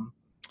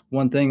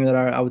 One thing that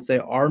I would say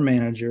our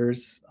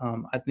managers,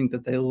 I think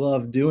that they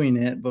love doing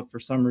it, but for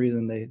some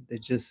reason they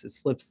just, it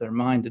slips their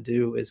mind to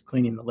do, is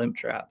cleaning the limp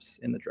traps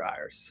in the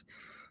dryers.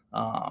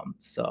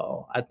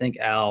 So I think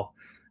Al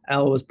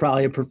was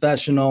probably a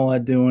professional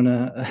at doing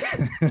a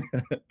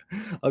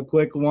a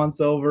quick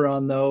once over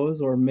on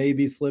those, or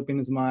maybe slipping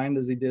his mind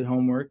as he did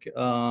homework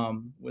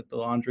with the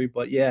laundry.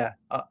 But yeah,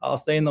 I'll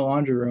stay in the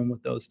laundry room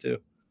with those two.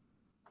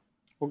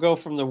 We'll go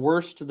from the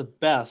worst to the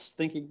best.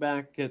 Thinking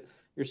back at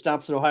your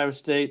stops at Ohio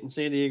State and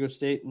San Diego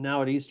State, and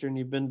now at Eastern,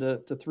 you've been to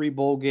 3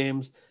 bowl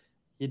games.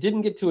 You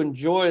didn't get to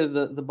enjoy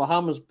the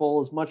Bahamas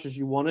Bowl as much as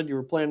you wanted. You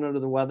were playing under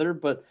the weather,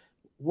 but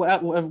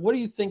what do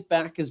you think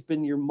back has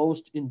been your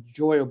most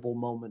enjoyable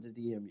moment at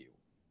EMU?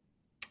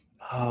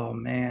 Oh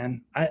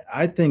man,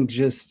 I think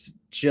just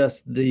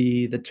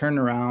the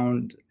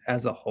turnaround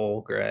as a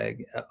whole,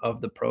 Greg,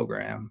 of the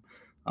program,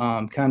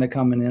 kind of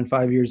coming in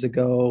 5 years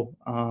ago,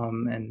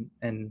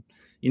 and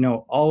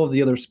all of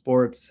the other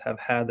sports have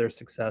had their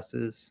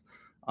successes,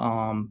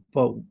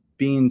 but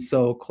being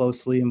so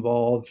closely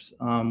involved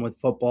with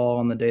football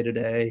on the day to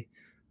day,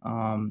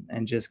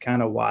 and just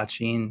kind of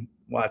watching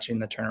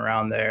the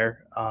turnaround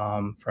there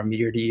from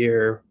year to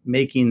year,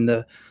 making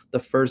the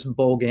first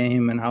bowl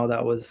game and how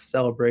that was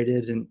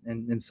celebrated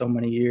in so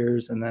many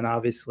years. And then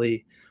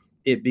obviously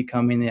it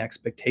becoming the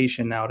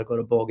expectation now to go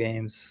to bowl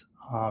games.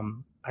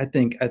 I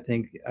think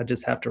I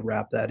just have to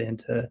wrap that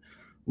into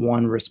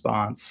one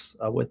response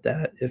with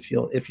that, if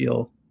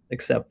you'll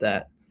accept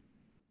that.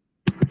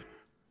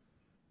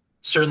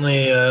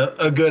 Certainly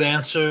a good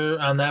answer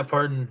on that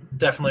part, and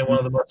definitely one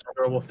of the most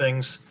memorable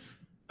things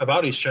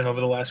about Eastern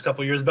over the last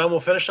couple of years. Ben, we'll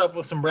finish up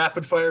with some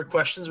rapid fire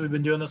questions. We've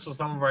been doing this with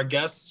some of our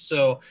guests,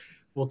 so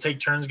we'll take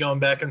turns going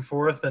back and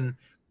forth. And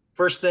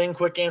first thing,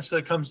 quick answer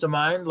that comes to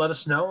mind, let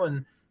us know,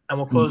 and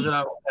we'll close it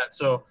out with that.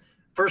 So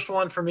first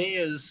one for me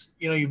is,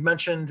 you've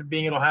mentioned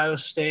being at Ohio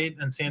State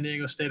and San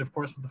Diego State, of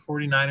course, with the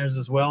 49ers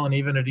as well, and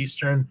even at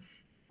Eastern,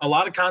 a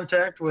lot of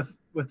contact with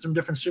some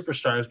different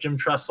superstars, Jim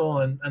Tressel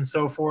and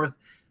so forth.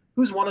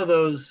 Who's one of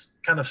those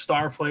kind of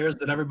star players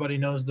that everybody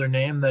knows their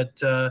name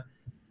that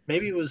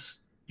maybe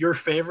was your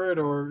favorite,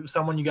 or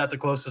someone you got the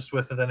closest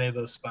with at any of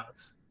those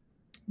spots?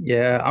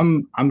 Yeah,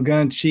 I'm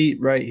gonna cheat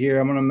right here.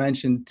 I'm gonna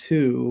mention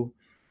 2,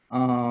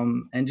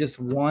 and just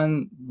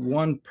one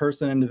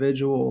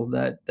individual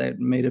that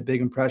made a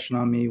big impression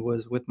on me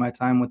was with my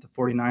time with the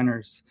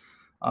 49ers.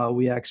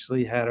 We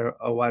actually had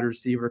a wide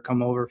receiver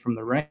come over from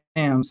the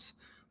Rams.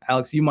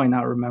 Alex, you might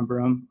not remember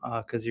him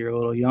because you're a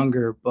little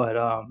younger,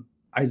 but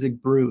Isaac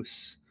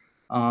Bruce.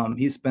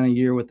 He spent a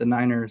year with the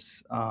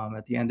Niners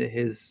at the end of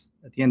his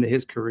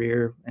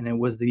career, and it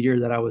was the year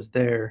that I was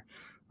there.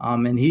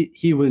 And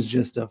he was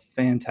just a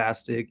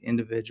fantastic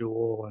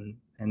individual,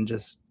 and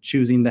just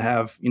choosing to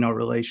have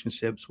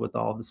relationships with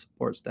all the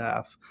support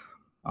staff,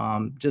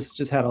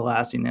 just had a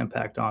lasting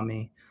impact on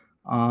me.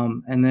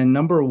 And then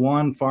number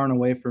 1, far and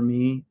away for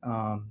me,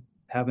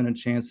 having a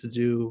chance to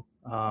do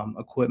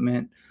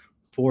equipment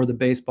for the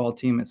baseball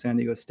team at San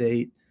Diego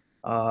State.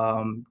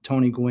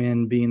 Tony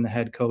Gwynn being the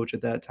head coach at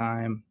that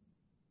time.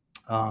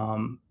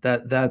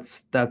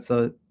 That's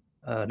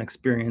an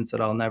experience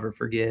that I'll never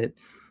forget,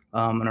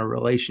 and a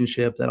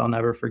relationship that I'll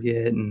never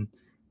forget. And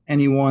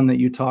anyone that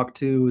you talk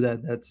to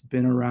that's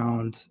been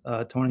around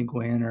Tony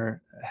Gwynn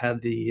or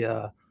had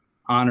the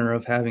honor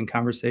of having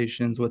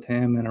conversations with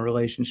him in a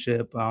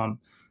relationship,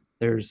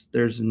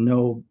 there's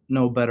no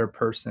better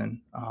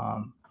person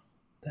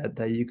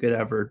that you could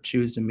ever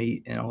choose to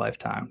meet in a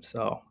lifetime.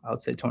 So I would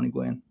say Tony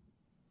Gwynn.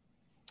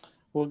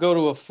 We'll go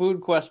to a food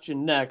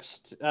question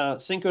next.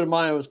 Cinco de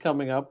Mayo is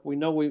coming up. We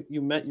know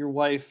you met your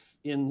wife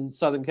in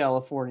Southern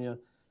California.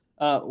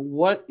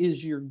 What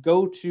is your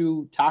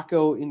go-to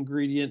taco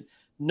ingredient,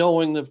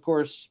 knowing that, of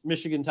course,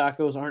 Michigan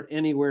tacos aren't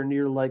anywhere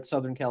near like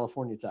Southern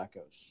California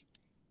tacos?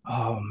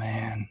 Oh,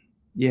 man.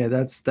 Yeah,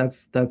 that's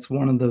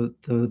one of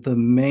the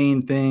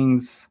main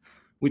things.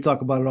 We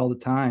talk about it all the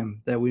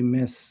time that we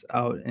miss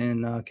out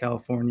in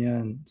California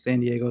and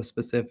San Diego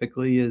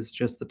specifically, is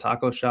just the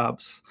taco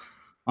shops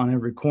on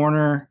every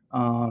corner.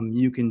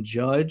 You can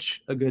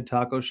judge a good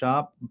taco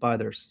shop by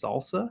their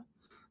salsa.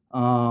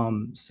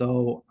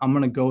 So I'm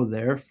going to go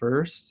there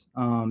first.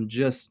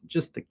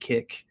 Just the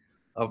kick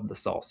of the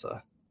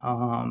salsa.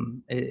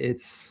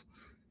 It's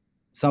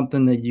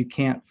something that you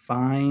can't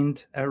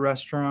find at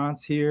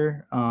restaurants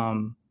here.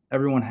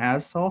 Everyone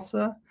has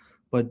salsa,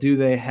 but do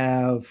they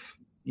have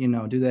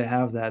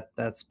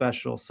that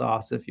special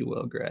sauce, if you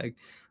will, Greg?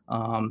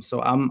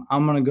 So I'm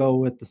going to go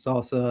with the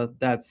salsa.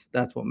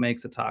 That's what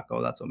makes a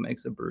taco. That's what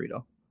makes a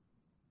burrito.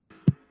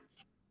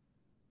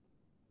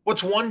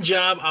 What's one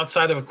job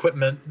outside of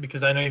equipment,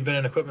 because I know you've been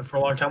in equipment for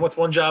a long time, what's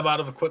one job out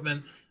of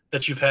equipment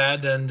that you've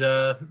had and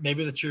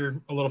maybe that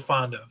you're a little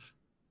fond of?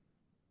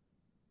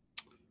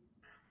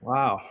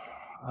 Wow.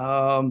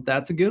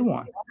 That's a good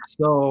one.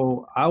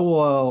 So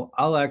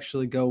I'll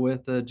actually go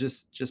with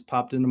just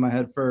popped into my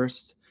head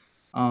first.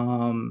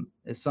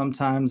 Is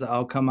sometimes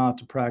I'll come out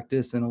to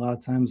practice, and a lot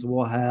of times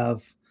we'll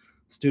have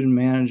student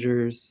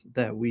managers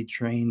that we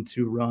train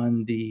to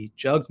run the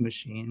jugs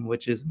machine,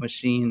 which is a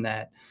machine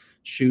that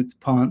shoots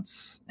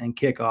punts and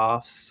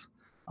kickoffs.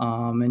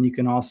 And you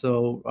can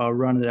also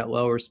run it at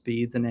lower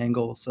speeds and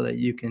angles so that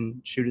you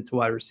can shoot it to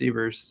wide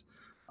receivers.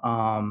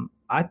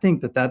 I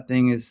think that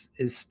thing is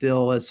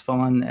still as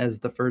fun as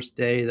the first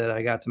day that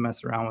I got to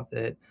mess around with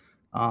it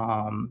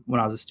when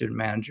I was a student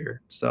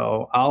manager.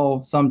 So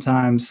I'll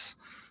sometimes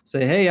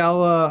say, "Hey,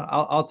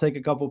 I'll take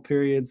a couple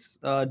periods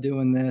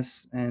doing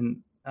this."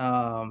 And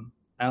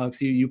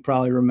Alex, you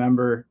probably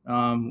remember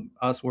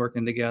us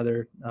working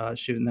together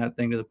shooting that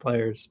thing to the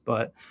players.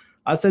 But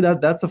I say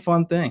that's a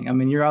fun thing. I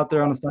mean, you're out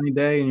there on a sunny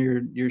day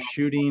and you're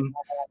shooting,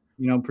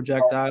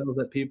 projectiles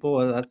at people.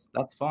 That's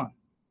fun.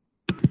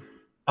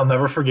 I'll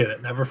never forget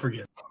it. Never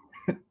forget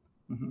it.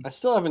 I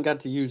still haven't got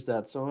to use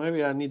that, so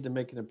maybe I need to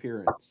make an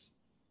appearance.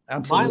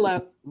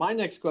 Absolutely. My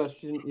next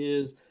question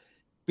is: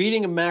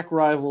 beating a MAC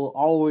rival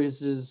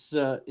always is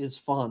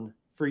fun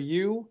for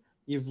you.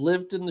 You've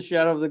lived in the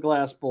shadow of the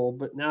Glass Bowl,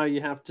 but now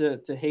you have to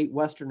hate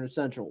Western or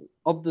Central.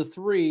 Of the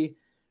three,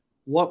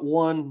 what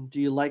one do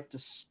you like to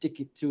stick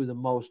it to the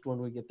most when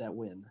we get that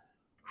win?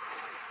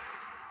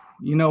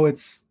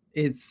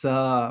 It's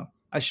I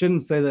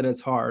shouldn't say that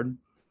it's hard,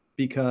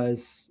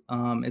 because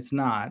it's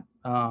not.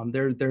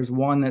 There's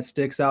one that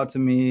sticks out to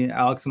me.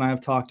 Alex and I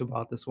have talked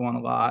about this one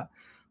a lot,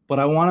 but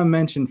I want to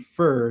mention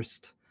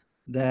first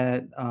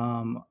that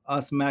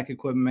us MAC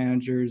equipment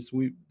managers,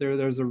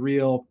 there's a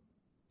real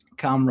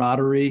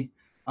camaraderie.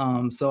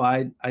 So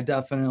I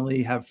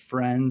definitely have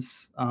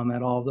friends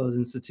at all of those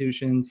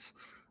institutions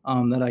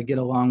that I get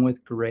along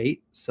with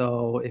great.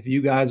 So if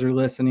you guys are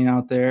listening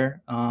out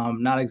there,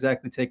 not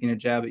exactly taking a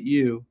jab at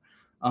you,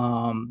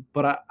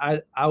 but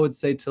I would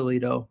say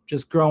Toledo.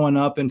 Just growing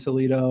up in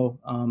Toledo,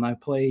 I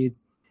played,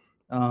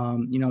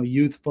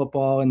 youth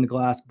football in the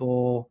Glass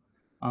Bowl.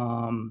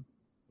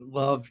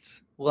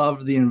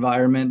 Loved the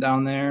environment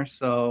down there.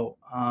 So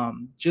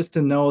just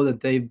to know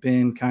that they've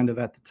been kind of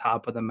at the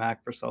top of the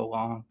MAC for so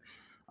long,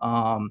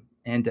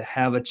 and to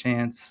have a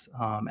chance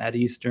at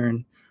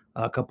Eastern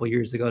a couple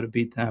years ago to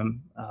beat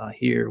them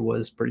here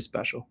was pretty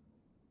special.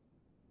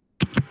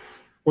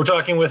 We're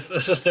talking with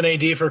Assistant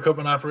AD for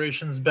Equipment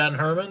Operations, Ben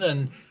Herman,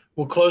 and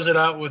we'll close it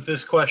out with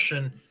this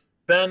question.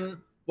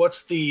 Ben,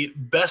 what's the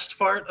best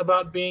part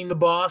about being the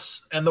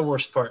boss and the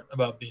worst part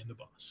about being the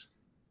boss?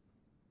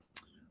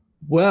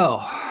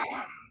 Well,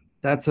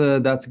 that's a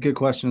good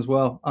question as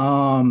well.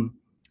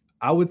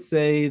 I would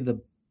say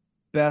the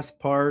best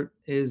part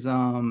is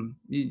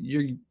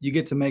you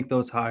get to make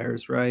those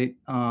hires, right?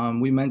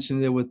 We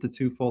mentioned it with the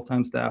 2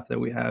 full-time staff that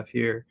we have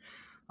here.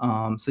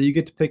 So you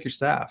get to pick your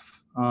staff.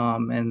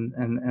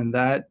 And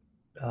that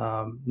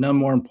none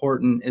more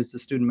important is the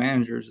student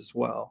managers as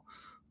well.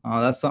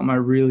 That's something I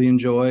really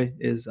enjoy,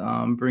 is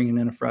bringing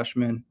in a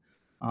freshman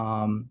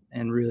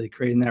and really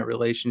creating that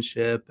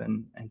relationship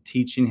and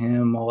teaching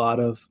him a lot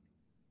of,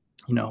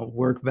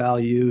 work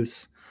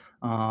values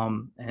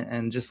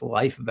and just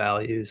life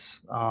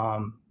values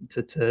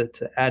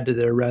to add to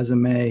their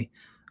resume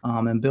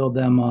and build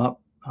them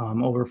up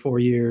over 4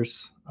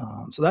 years.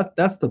 So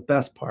that's the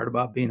best part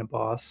about being a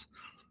boss.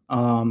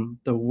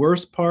 The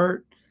worst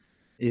part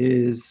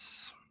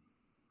is,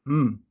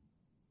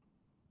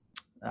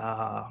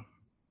 I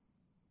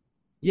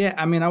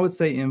would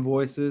say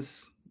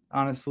invoices,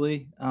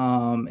 honestly.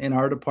 In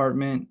our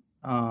department,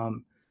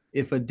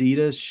 if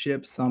Adidas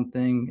ships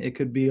something, it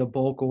could be a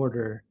bulk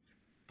order,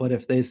 but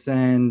if they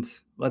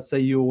send, let's say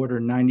you order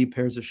 90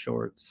 pairs of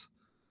shorts,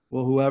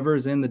 well,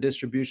 whoever's in the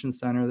distribution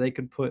center, they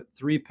could put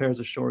 3 pairs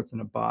of shorts in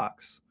a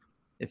box.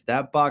 If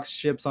that box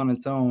ships on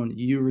its own,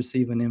 you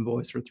receive an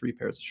invoice for 3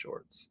 pairs of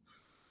shorts.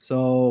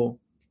 So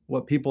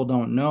what people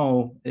don't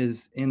know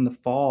is in the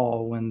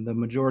fall, when the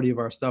majority of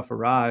our stuff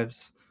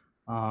arrives,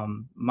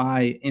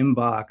 my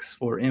inbox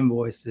for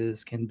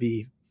invoices can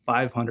be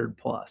 500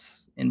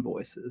 plus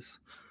invoices.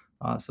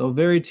 So a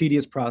very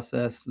tedious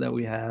process that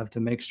we have to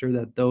make sure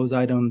that those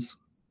items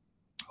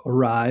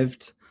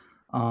arrived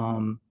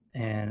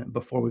and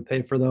before we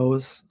pay for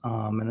those.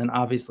 And then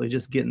obviously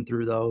just getting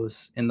through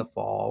those in the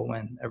fall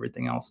when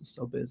everything else is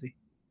so busy.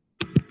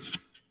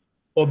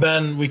 Well,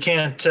 Ben, we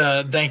can't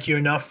thank you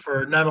enough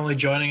for not only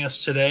joining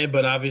us today,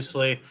 but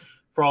obviously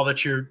for all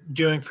that you're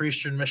doing for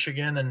Eastern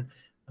Michigan and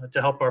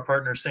to help our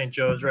partner St.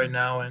 Joe's right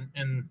now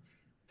in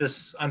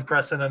this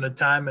unprecedented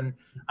time. And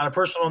on a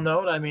personal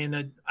note, I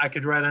mean, I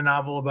could write a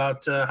novel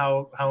about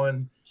how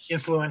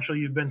influential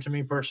you've been to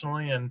me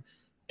personally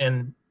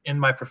and in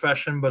my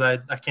profession, but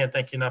I can't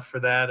thank you enough for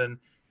that and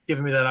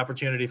giving me that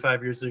opportunity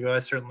 5 years ago. I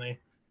certainly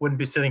wouldn't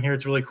be sitting here.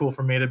 It's really cool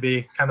for me to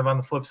be kind of on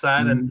the flip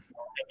side and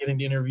getting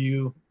to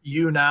interview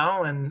you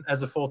now and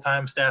as a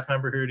full-time staff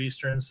member here at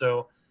Eastern.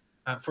 So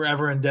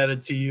forever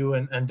indebted to you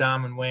and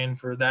Dom and Wayne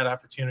for that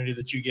opportunity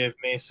that you gave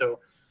me. So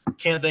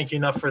can't thank you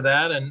enough for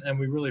that. And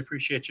we really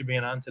appreciate you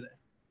being on today.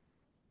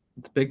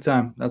 It's big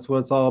time. That's what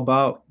it's all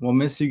about. We'll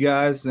miss you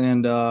guys,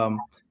 and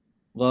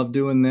love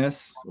doing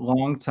this.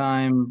 Long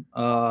time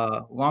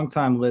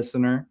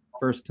listener,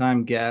 first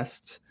time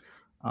guest.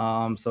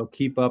 So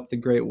keep up the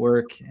great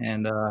work,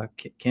 and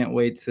can't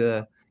wait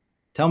to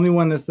tell me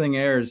when this thing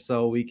airs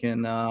so we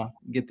can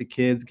get the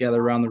kids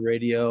gather around the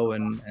radio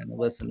and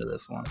listen to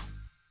this one.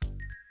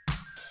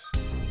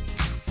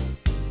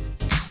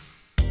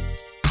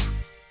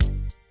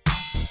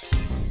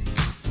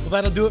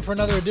 Well, that'll do it for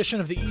another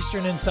edition of the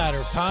Eastern Insider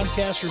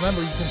Podcast.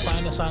 Remember, you can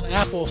find us on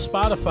Apple,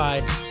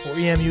 Spotify, or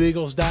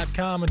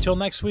emueagles.com. Until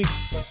next week,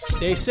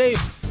 stay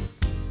safe.